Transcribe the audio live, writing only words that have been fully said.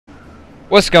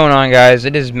What's going on, guys?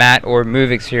 It is Matt or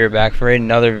Movix here, back for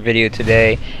another video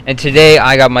today. And today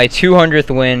I got my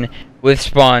 200th win with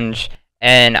Sponge,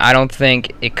 and I don't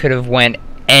think it could have went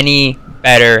any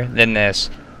better than this.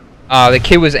 The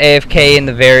kid was AFK in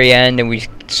the very end, and we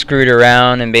screwed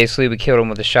around, and basically we killed him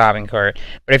with a shopping cart.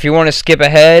 But if you want to skip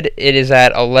ahead, it is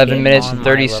at 11 minutes and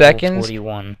 30 seconds.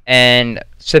 41. And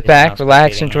sit back,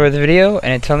 relax, enjoy the video,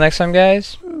 and until next time,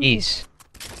 guys, peace.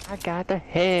 I got the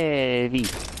heavy.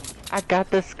 I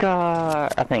got the scar.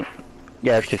 I think.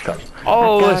 Yeah, it's just scars.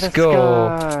 Oh, let's go.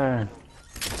 Scar.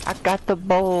 I got the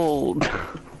bolt.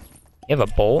 You have a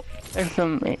bolt? There's a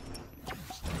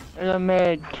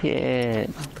med kit.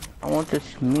 I want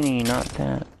this mini, not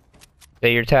that. Is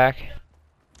that your attack?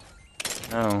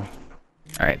 No.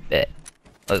 Alright, bet.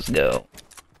 Let's go.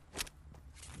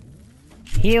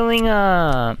 Healing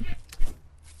up.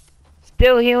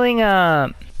 Still healing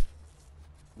up.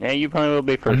 Yeah, you probably will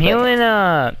be first. I'm healing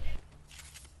up.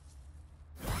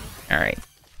 Alright.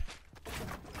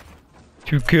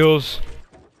 2 kills.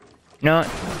 You know what?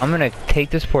 I'm gonna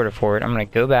take this porta fort. I'm gonna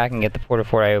go back and get the porta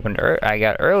fort I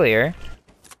got earlier.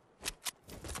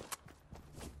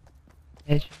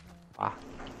 Ah.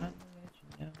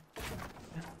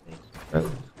 How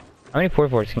many porta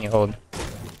forts can you hold?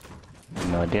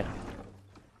 No idea.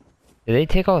 Did they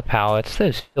take all the pallets?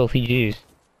 Those filthy Jews.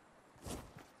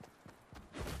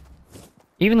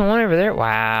 Even the one over there?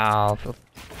 Wow.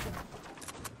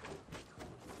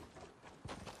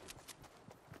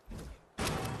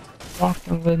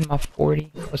 Walking with my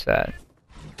 40. What's that?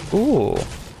 Ooh,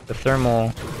 the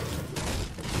thermal.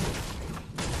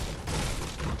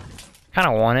 Kind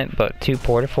of want it, but 2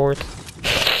 porta forts.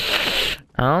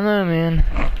 I don't know, man.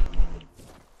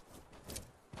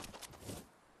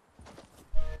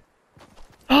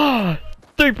 Ah,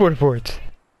 3 porta forts.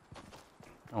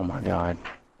 Oh my god.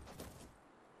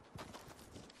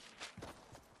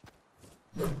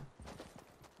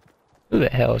 Who the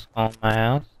hell is calling my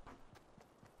house?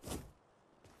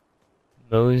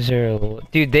 Moser.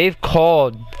 Dude, they've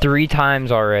called 3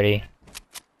 times already.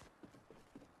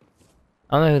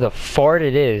 I don't know who the fart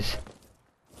it is.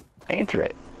 Answer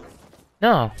it.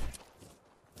 No.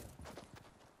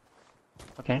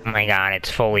 Okay. Oh my god, it's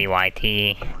fully YT.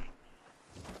 You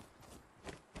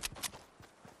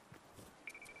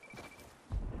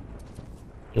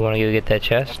wanna go get that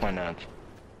chest? Why not?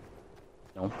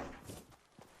 No.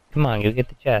 Come on, go get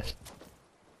the chest.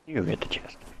 You go get the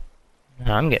chest.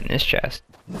 No, I'm getting this chest.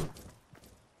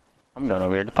 I'm going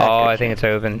over here to Oh, I think it's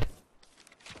opened.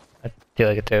 I feel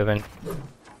like it's open.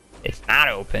 It's not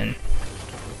open.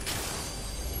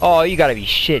 Oh, you gotta be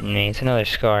shitting me. It's another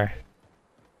scar.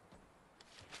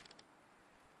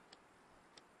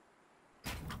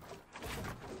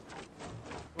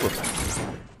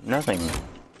 Nothing.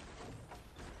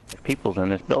 There's people's in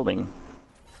this building.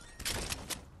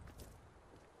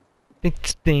 It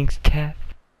stinks, cat.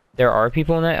 There are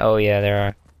people in that? Oh yeah, there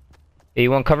are. Hey,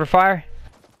 you want cover fire?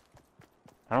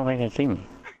 I don't think they see me.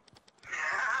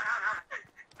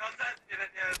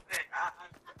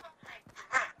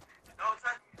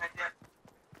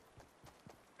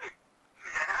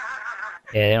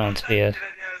 Yeah, they don't see us.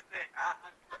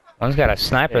 One's got a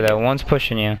sniper though, one's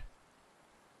pushing you.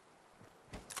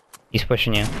 He's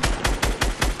pushing you.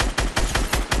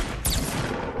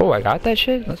 Oh, I got that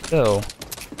shit? Let's go.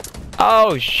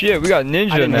 Oh shit, we got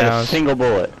ninja I didn't now. hit a single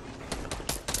bullet.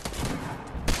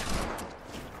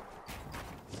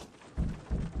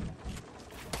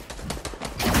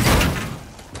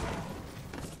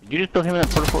 Did you just build him in a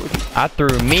porta fort? I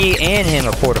threw me and him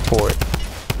a porta fort.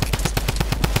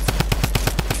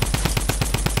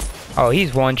 Oh,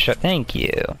 he's one shot. Thank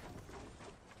you.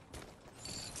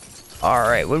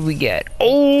 Alright, what did we get?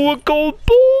 Oh, a gold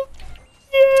bolt!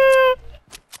 Yeah!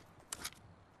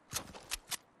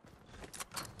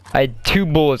 I had 2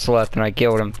 bullets left and I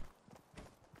killed him.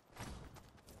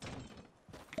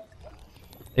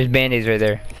 There's band-aids right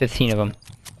there. 15 of them.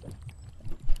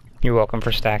 You're welcome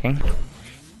for stacking.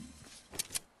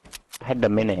 I had the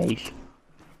minis.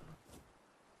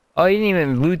 Oh, you didn't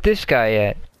even loot this guy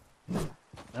yet.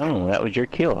 Oh, that was your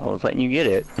kill. I was letting you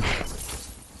get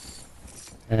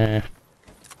it.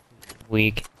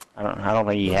 Weak. I don't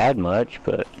think he had much,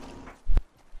 but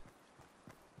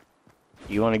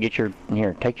you want to get your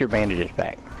here? Take your bandages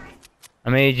back.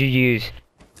 How many did you use?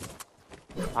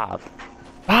 5.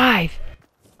 5.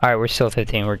 All right, we're still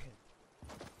 15. We're good.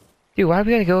 Dude, why do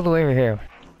we gotta go all the way over here?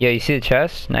 Yo, you see the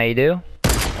chest? Now you do.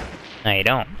 Now you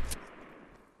don't.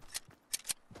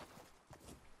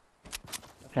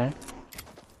 Okay.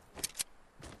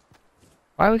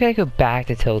 Why we gotta go back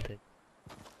to Tilted?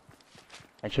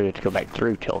 Actually, we have to go back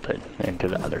through Tilted and to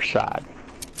the other side.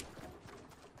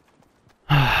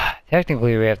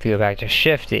 technically we have to go back to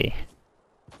Shifty.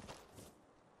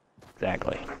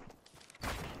 Exactly.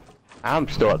 I'm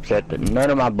still upset that none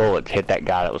of my bullets hit that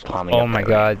guy that was climbing Oh up my there.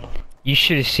 god. You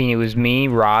should have seen it was me,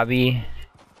 Robbie,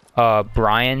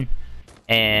 Brian,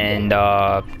 and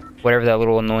whatever that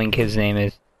little annoying kid's name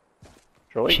is.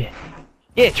 Troy? Shit.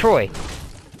 Yeah, Troy.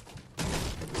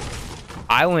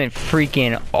 I went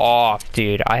freaking off,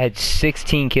 dude. I had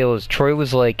 16 kills. Troy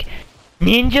was like,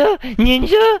 Ninja?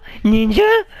 Ninja?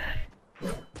 Ninja?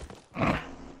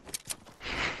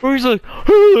 Or he's like, how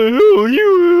the hell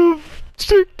you have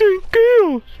 16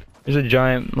 kills? There's a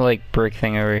giant, like, brick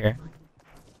thing over here.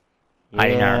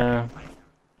 Yeah.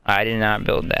 I did not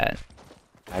build that.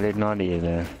 I did not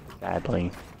either,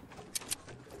 sadly.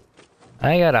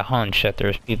 I got a hunch that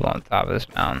there's people on top of this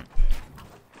mountain.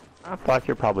 I thought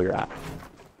you're probably right.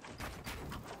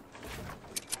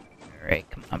 Alright,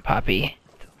 come on, Poppy.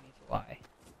 Tell me it's a lie.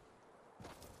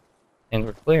 I think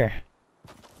we're clear.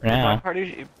 For now.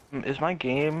 Is my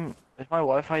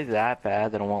Wi-Fi that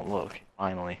bad that it won't look?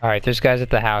 Finally. Alright, there's guys at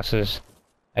the houses.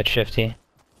 At Shifty.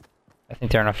 I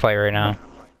think they're in a fight right now.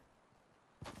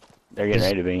 They're getting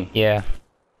ready to be. Yeah.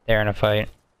 They're in a fight.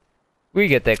 We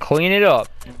get to clean it up.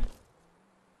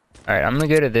 Alright, I'm gonna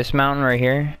go to this mountain right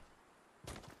here.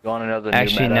 You wanna know the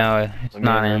Actually, new meta? no, it's When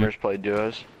not me and in. Rumors play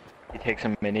duos, he takes a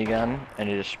minigun and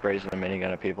he just sprays the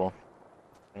minigun at people.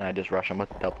 And I just rush them with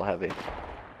double heavy.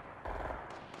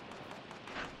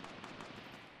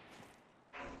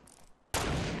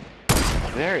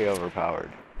 Very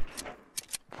overpowered.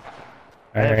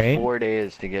 I had Alright, 4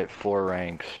 days to get 4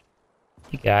 ranks.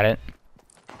 you got it.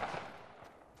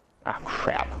 Ah,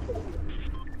 crap.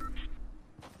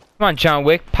 Come on, John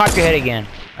Wick, pop your head again.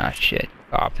 Ah, shit.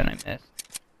 Popped and I missed.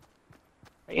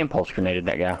 I impulse grenaded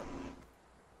that guy.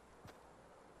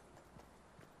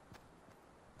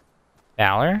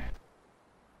 Valor?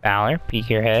 Valor, peek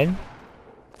your head.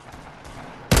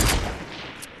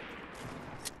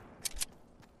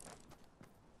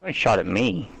 He shot at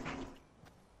me.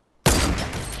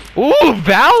 Ooh,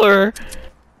 Valor!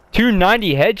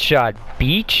 290 headshot,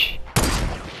 beach.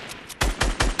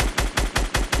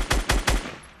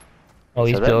 Oh,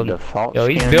 he's So that building. default Yo,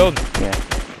 he's skin- building. Yeah.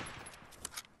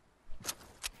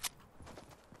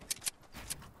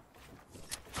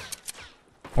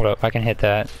 Hold up, I can hit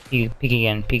that. Peek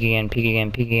again, peek again, peek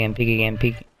again, peek again, peek again,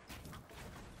 peek.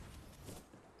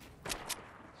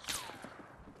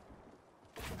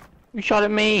 You shot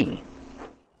at me.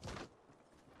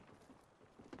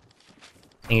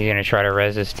 I think he's gonna try to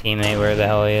res his teammate where the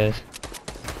hell he is.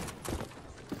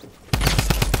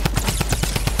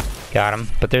 Got him,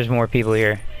 but there's more people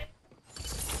here.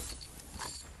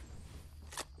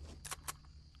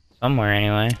 Somewhere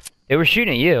anyway. They were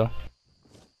shooting at you.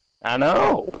 I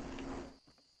know.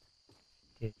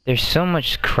 Dude, there's so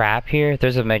much crap here.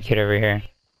 There's a medkit over here.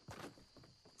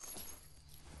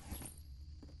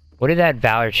 What did that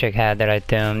Valor chick have that I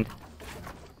domed?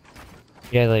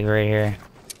 Yeah, like right here.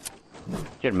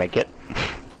 Didn't make it.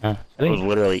 Oh, That was sweet.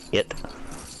 literally it.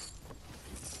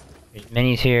 There's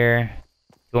minis here.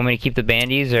 You want me to keep the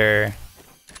bandies or?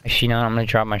 Actually, no. I'm gonna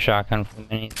drop my shotgun for the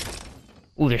minis.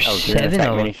 Ooh, there's Oh, you're gonna 7 attack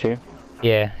of them. minis too?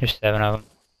 Yeah, there's 7 of them.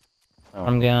 Oh.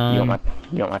 I'm going.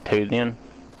 You want my 2 then?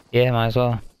 Yeah, might as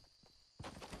well.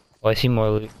 Oh, I see more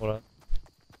loot. Hold up.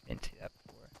 Didn't see that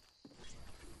before.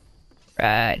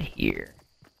 Right here.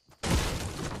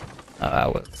 Oh, I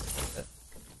was.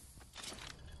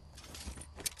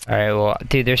 Alright, well,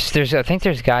 dude, I think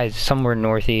there's guys somewhere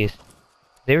northeast.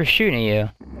 They were shooting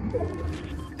at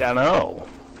you. I know.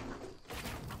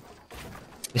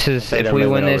 This is, Say if they're we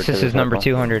moving win over this, to this the is number circle.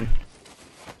 200.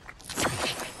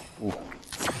 Ooh.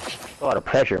 A lot of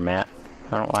pressure, Matt.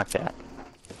 I don't like that.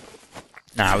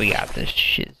 Nah, we got this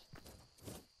shit.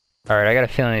 Alright, I got a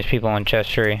feeling there's people on chest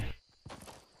tree.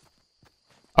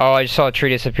 Oh, I just saw a tree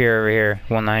disappear over here.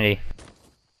 190.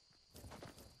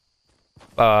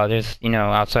 There's, you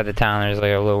know, outside the town, there's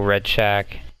like a little red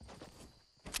shack.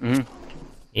 Mm-hmm.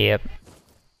 Yep.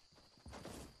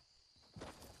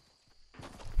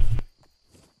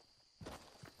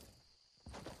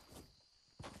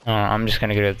 Oh, I'm just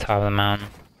gonna go to the top of the mountain.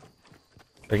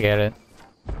 Forget it.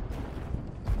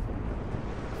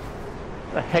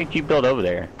 The heck did you build over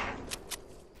there?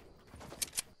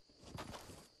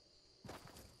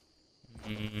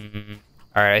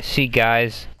 Alright, I see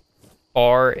guys.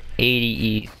 R80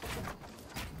 East.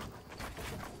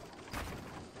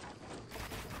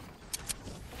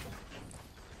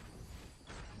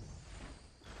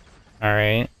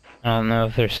 Alright. I don't know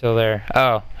if they're still there.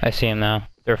 Oh, I see them now.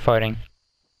 They're fighting.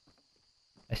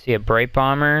 I see a bright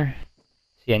bomber.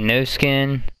 See a no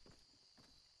skin.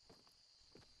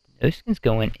 No skin's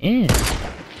going in.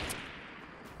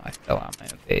 I fell out my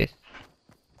own face.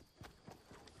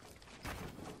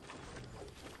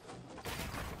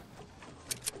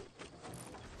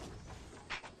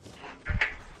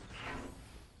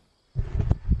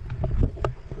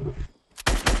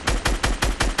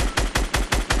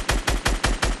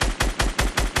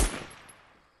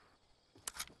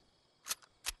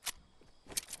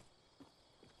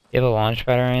 You have a launch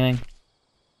pad or anything?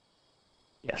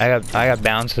 Yes. I got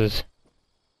bounces.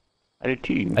 I do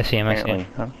too. I see him, I see him.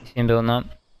 Huh? You see him building up?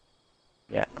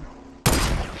 Yeah.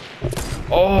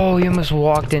 Oh, you almost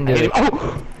walked into it.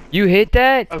 Oh! You hit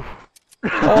that? Oh.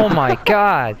 Oh my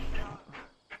god.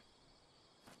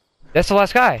 That's the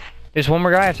last guy. There's one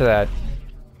more guy after that.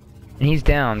 And he's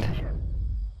downed.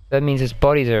 That means his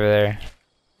buddy's over there.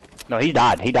 No, he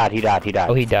died. He died.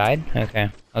 Oh, he died? Okay.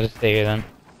 I'll just stay here then.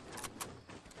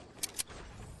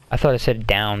 I thought it said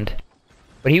downed.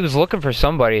 But he was looking for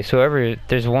somebody, so whoever...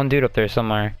 There's one dude up there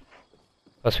somewhere.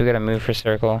 Plus we gotta move for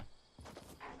circle.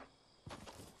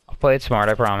 I'll play it smart,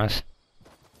 I promise.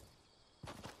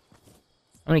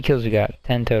 How many kills we got?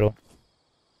 10 total.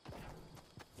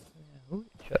 Ooh,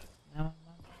 shut. Now I'm on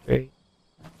straight.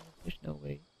 There's no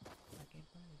way. I can't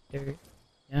find this dirt.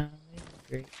 Now I'm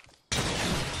straight.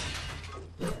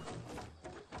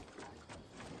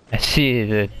 I see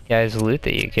the guy's loot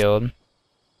that you killed.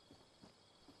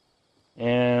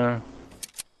 Yeah.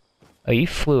 Oh, you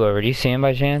flew over. Do you see him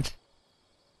by chance?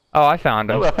 Oh, I found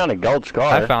him. Oh, I found a gold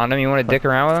scar. I found him. You want to dick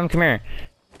around with him? Come here.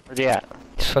 Where's he at?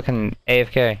 He's fucking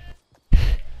AFK.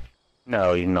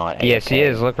 No, he's not. Yes, he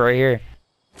is. Look right here.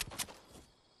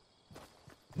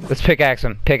 Let's pickaxe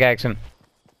him. Pickaxe him.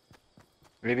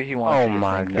 Maybe he wants. Oh to get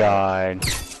my franked god.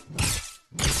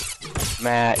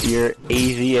 Matt, you're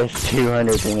easiest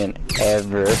 200 thing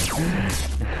ever.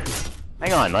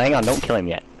 hang on, don't kill him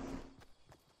yet.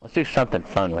 Let's do something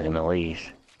fun with him at least.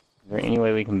 Is there any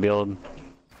way we can build?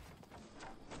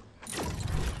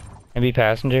 Maybe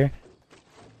passenger.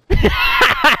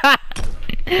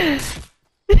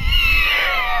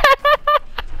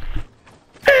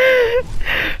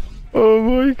 Oh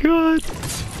my god.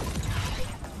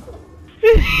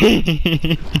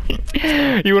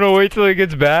 You wanna wait till he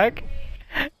gets back?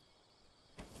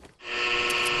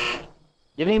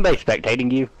 You have anybody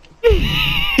spectating you?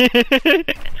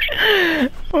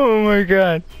 Oh my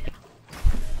god.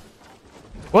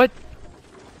 What?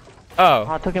 Oh.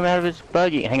 I took him out of his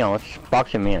buggy. Hang on, let's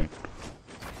box him in.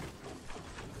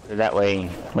 So that way,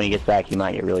 when he gets back, he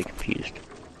might get really confused.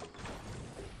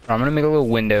 I'm gonna make a little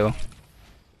window.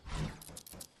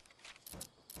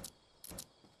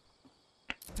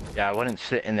 Yeah, I wouldn't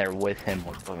sit in there with him,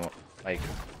 like,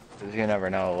 because you never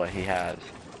know what he has.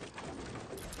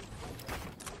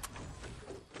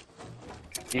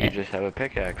 He could just have a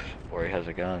pickaxe, or he has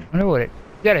a gun. I wonder what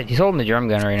it. He's holding the drum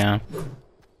gun right now.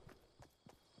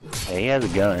 Yeah, he has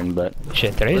a gun, but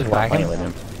Shit, did I just let's not whack play him? with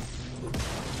him.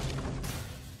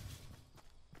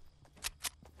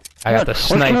 I got the Let's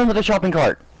kill snipe. him with a shopping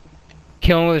cart.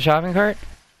 Kill him with a shopping cart?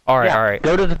 Alright, Yeah, alright.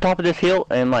 go to the top of this hill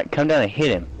and like come down and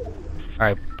hit him.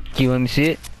 Alright, can you let me see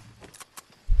it?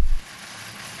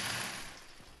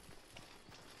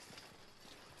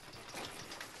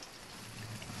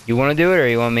 You wanna do it or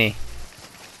you want me?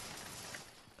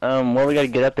 Well, we gotta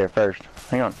get up there first.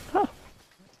 Hang on. Oh,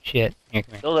 Shit. Here,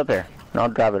 come here. build up there. And I'll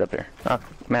drive it up there. Oh,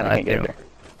 man, I can't get up there.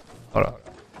 Hold on.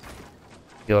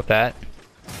 Feel up that.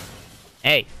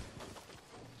 Hey!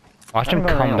 Watch him Hang on,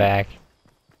 hang come on. back.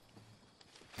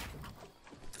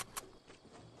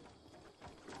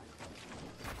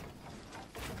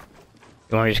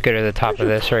 You wanna just go to the top of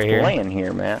this right here? Laying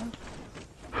here, Matt.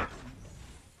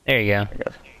 There you go. There it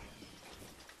goes.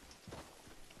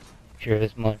 Make sure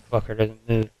this motherfucker doesn't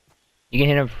move. You can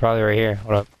hit him probably right here.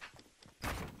 Hold up.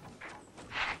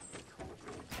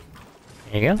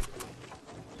 There you go.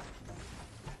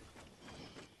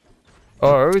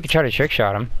 Oh, or we could try to trick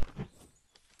shot him.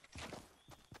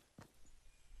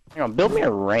 Hang on, build me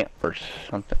a ramp or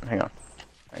something. Hang on.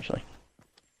 Actually.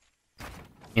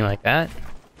 You like that?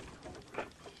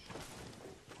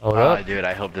 Hold up. Dude,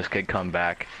 I hope this kid comes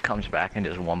back and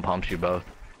just one pumps you both.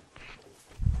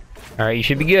 Alright, you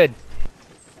should be good.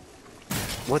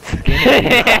 What's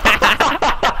skinny?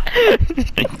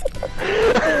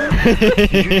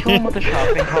 Did you kill him with a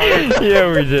shopping cart?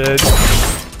 Yeah, we did.